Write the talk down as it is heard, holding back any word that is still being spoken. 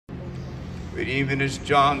But even as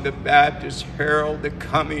John the Baptist heralded the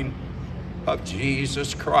coming of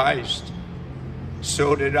Jesus Christ,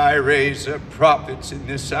 so did I raise up prophets in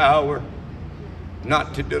this hour,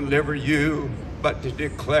 not to deliver you, but to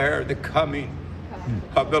declare the coming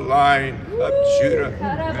of the Lion of Judah.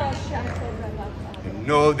 And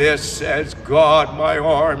know this, says God, my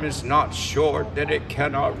arm is not short that it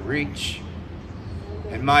cannot reach,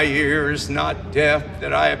 and my ear is not deaf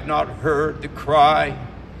that I have not heard the cry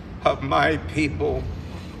of my people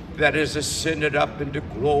that is ascended up into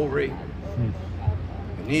glory.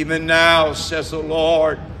 And even now, says the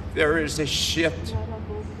Lord, there is a shift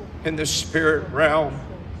in the spirit realm.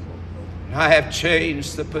 And I have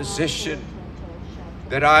changed the position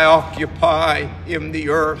that I occupy in the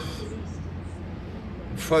earth.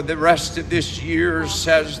 For the rest of this year,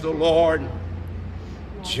 says the Lord,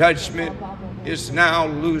 judgment is now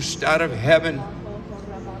loosed out of heaven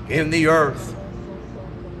in the earth.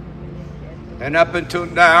 And up until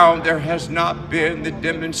now, there has not been the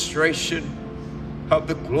demonstration of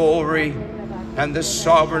the glory and the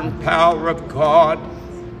sovereign power of God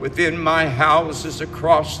within my houses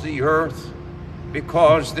across the earth,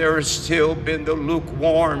 because there has still been the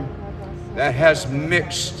lukewarm that has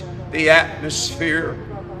mixed the atmosphere.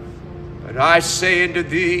 But I say unto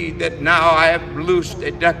thee that now I have loosed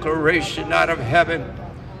a declaration out of heaven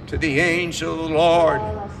to the angel of the Lord,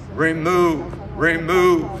 remove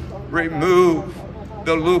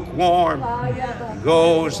the lukewarm,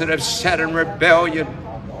 those that have sat in rebellion,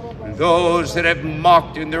 those that have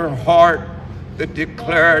mocked in their heart the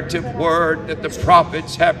declarative word that the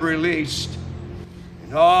prophets have released.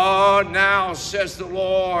 And oh, now, says the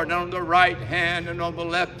Lord, on the right hand and on the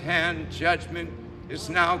left hand, judgment is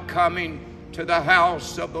now coming to the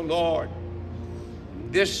house of the Lord.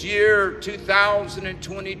 This year,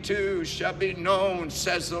 2022, shall be known,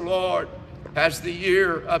 says the Lord, as the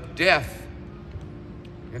year of death.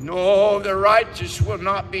 And oh, the righteous will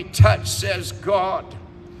not be touched, says God.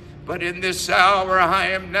 But in this hour, I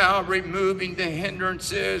am now removing the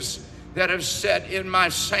hindrances that have set in my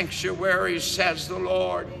sanctuary, says the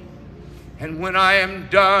Lord. And when I am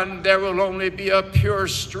done, there will only be a pure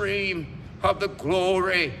stream of the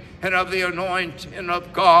glory and of the anointing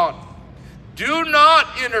of God. Do not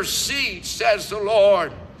intercede, says the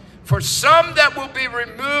Lord. For some that will be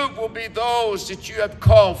removed will be those that you have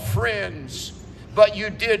called friends, but you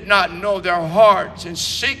did not know their hearts, and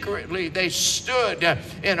secretly they stood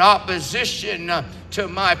in opposition to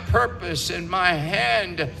my purpose and my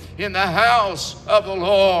hand in the house of the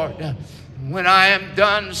Lord. When I am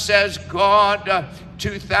done, says God,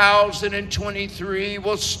 2023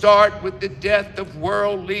 will start with the death of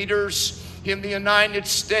world leaders in the United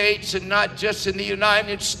States, and not just in the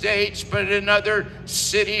United States, but in other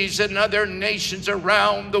cities and other nations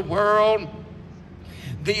around the world.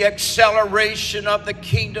 The acceleration of the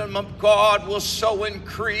kingdom of God will so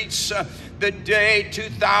increase the day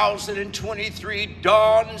 2023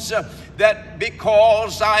 dawns, that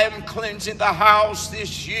because I am cleansing the house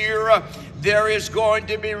this year, there is going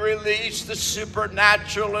to be released the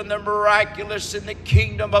supernatural and the miraculous in the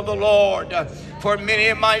kingdom of the Lord. For many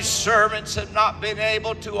of my servants have not been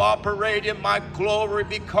able to operate in my glory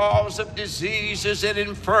because of diseases and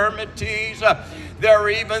infirmities. There are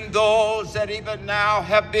even those that even now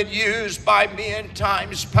have been used by me in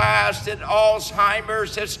times past, and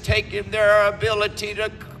Alzheimer's has taken their ability to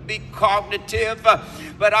be cognitive.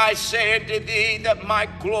 But I say unto thee that my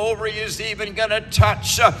glory is even going to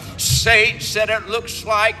touch saints that it looks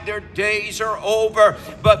like their days are over,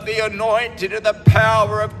 but the anointing and the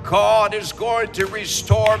power of God is going to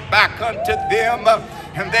restore back unto them.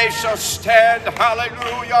 And they shall stand,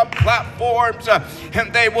 hallelujah, on platforms,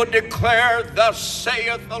 and they will declare, thus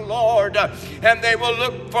saith the Lord. And they will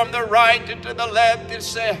look from the right and to the left and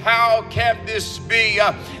say, how can this be?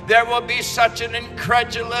 There will be such an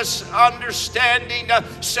incredulous understanding,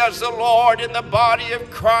 says the Lord, in the body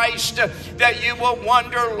of Christ, that you will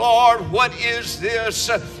wonder, Lord, what is this?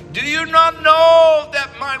 Do you not know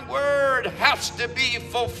that my word has to be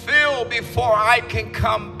fulfilled before I can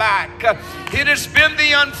come back? It has been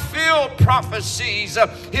the unfilled prophecies.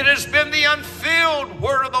 It has been the unfilled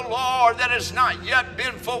word of the Lord that has not yet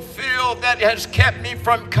been fulfilled that has kept me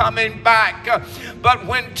from coming back. But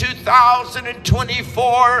when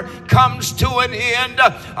 2024 comes to an end,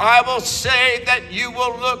 I will say that you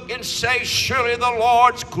will look and say, surely the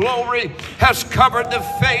Lord's glory has covered the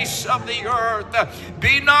face of the earth.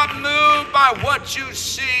 Be not not moved by what you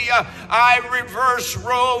see. I reverse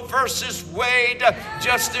Roe versus Wade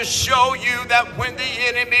just to show you that when the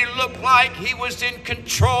enemy looked like he was in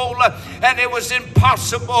control and it was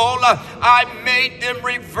impossible, I made them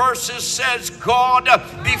reverse it, says God.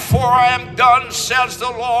 Before I am done, says the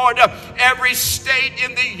Lord, every state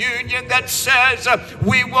in the union that says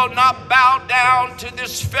we will not bow down to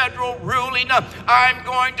this federal ruling, I'm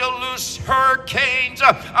going to loose hurricanes,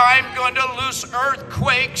 I'm going to loose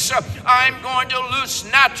earthquakes, I'm going to loose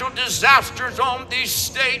natural disasters on these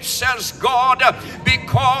states, says God,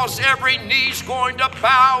 because every knee's going to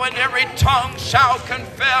bow and every tongue shall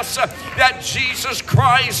confess that Jesus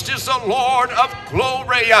Christ is the Lord of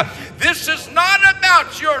glory. This is not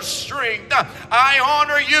about your strength. I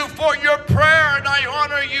honor you for your prayer and I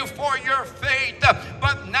honor you for your faith.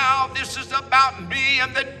 But now this is about me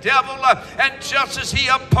and the devil. And just as he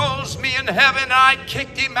opposed me in heaven, I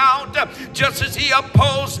kicked him out. Just as he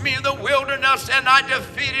opposed me in the wilderness and I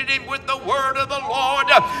defeated him with the word of the Lord.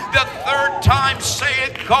 The third time,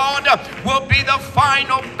 saith God, will be the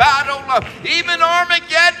final battle. Even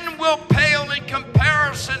Armageddon will pale in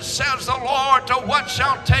comparison, says the Lord, to what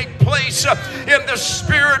shall take place in the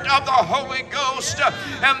spirit of the Holy Ghost.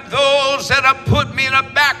 And those that have put me in a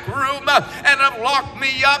back room and have locked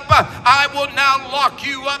me up, I will now lock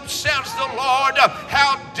you up, says the Lord.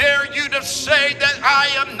 How dare you to say that I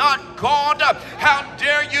am not God? How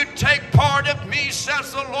dare you take part of me,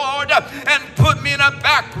 says the Lord, and put me in a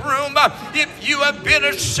back room? If you have been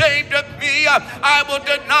ashamed of me, I will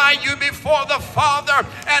deny you before the Father.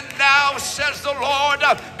 And now, says the Lord,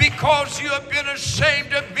 because you have been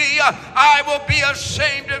ashamed of me, I will be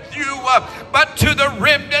ashamed of you. But to the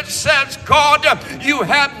remnant, says God, you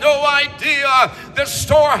have no idea. The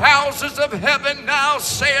storehouses of heaven now,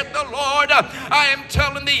 saith the Lord, I am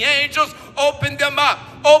telling the angels, open them up,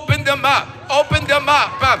 open them up, open them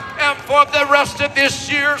up. And for the rest of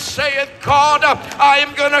this year, saith God, I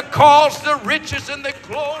am going to cause the riches and the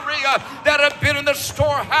glory that have been in the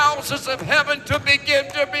storehouses of heaven to begin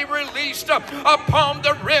to be released upon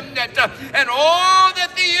the remnant. And all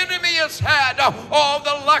that the enemy has had, all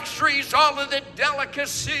the luxuries, all of the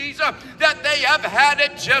delicacies that they have had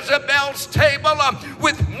at Jezebel's table,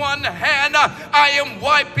 with one hand I am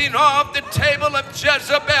wiping off the table of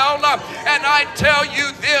Jezebel. And I tell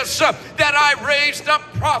you this, that I raised up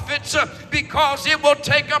prophets because it will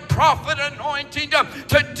take a prophet anointing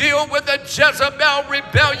to deal with the Jezebel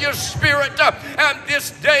rebellious spirit. And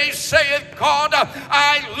this day, saith God,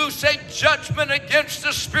 I loose a judgment against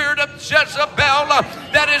the spirit of Jezebel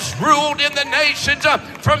that is ruled in the nations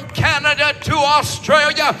from Canada to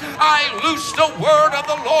Australia. I loose the word of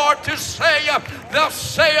the Lord to say, thus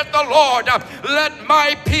saith the Lord, let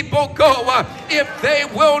my people go. If they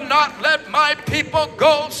will not let my people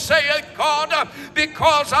go, saith God,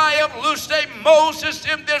 because I have loosed a Moses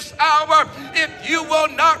in this hour, if you will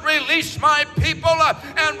not release my people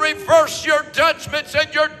and reverse your judgments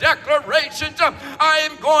and your declarations, I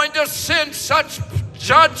am going to send such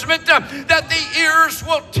judgment that the ears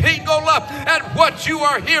will tingle at what you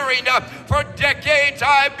are hearing. For decades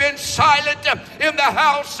I've been silent in the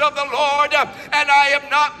house of the Lord, and I am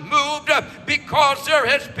not moved because there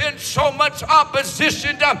has been so much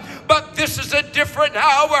opposition. But this is a different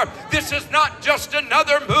hour. This is not just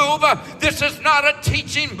another move. This is not a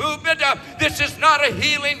teaching movement. This is not a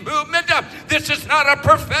healing movement. This is not a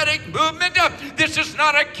prophetic movement. This is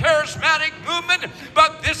not a charismatic movement.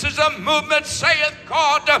 But this is a movement, saith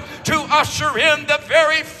God, to usher in the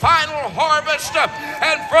very final harvest.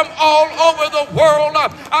 And from all over the world,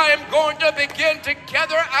 I am going to begin to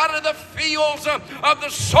gather out of the fields of the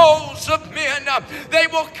souls of men. They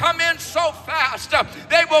will come in so fast.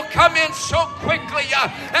 They will come in so quickly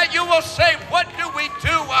that you will say, what do we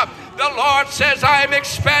do? The Lord says, I am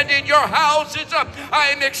expanding your houses.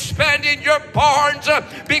 I am expanding your barns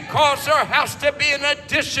because there has to be an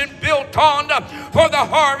addition built on for the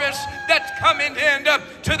harvest that's coming in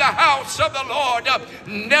to the house of the Lord.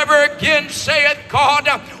 Never again, saith God,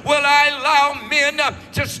 will I allow men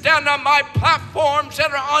to stand on my platforms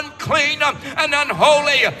that are unclean and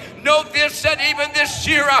unholy. Know this, that even this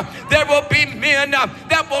year there will be men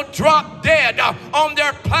that will drop dead on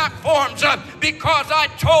their platforms because I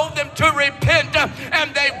told them to repent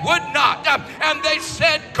and they would not. And they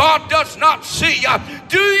said, God does not see?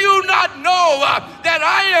 Do you not know that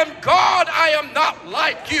I am God? I am not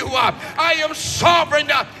like you. I am sovereign.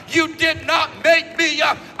 You did not make me.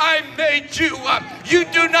 I made you. You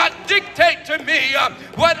do not dictate to me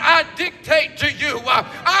what I dictate to you.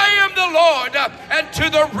 I am the Lord, and to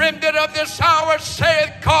the remnant of this hour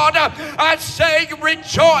saith God, I say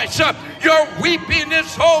rejoice. Your weeping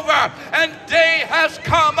is over, and day has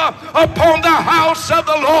come upon the house of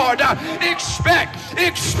the Lord. Expect,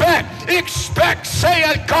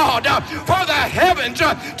 saith God, for the heavens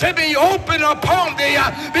to be open upon thee,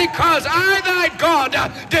 because I, thy God,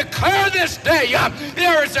 declare this day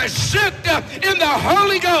there is a shift in the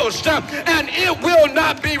Holy Ghost, and it will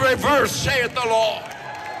not be reversed, saith the Lord.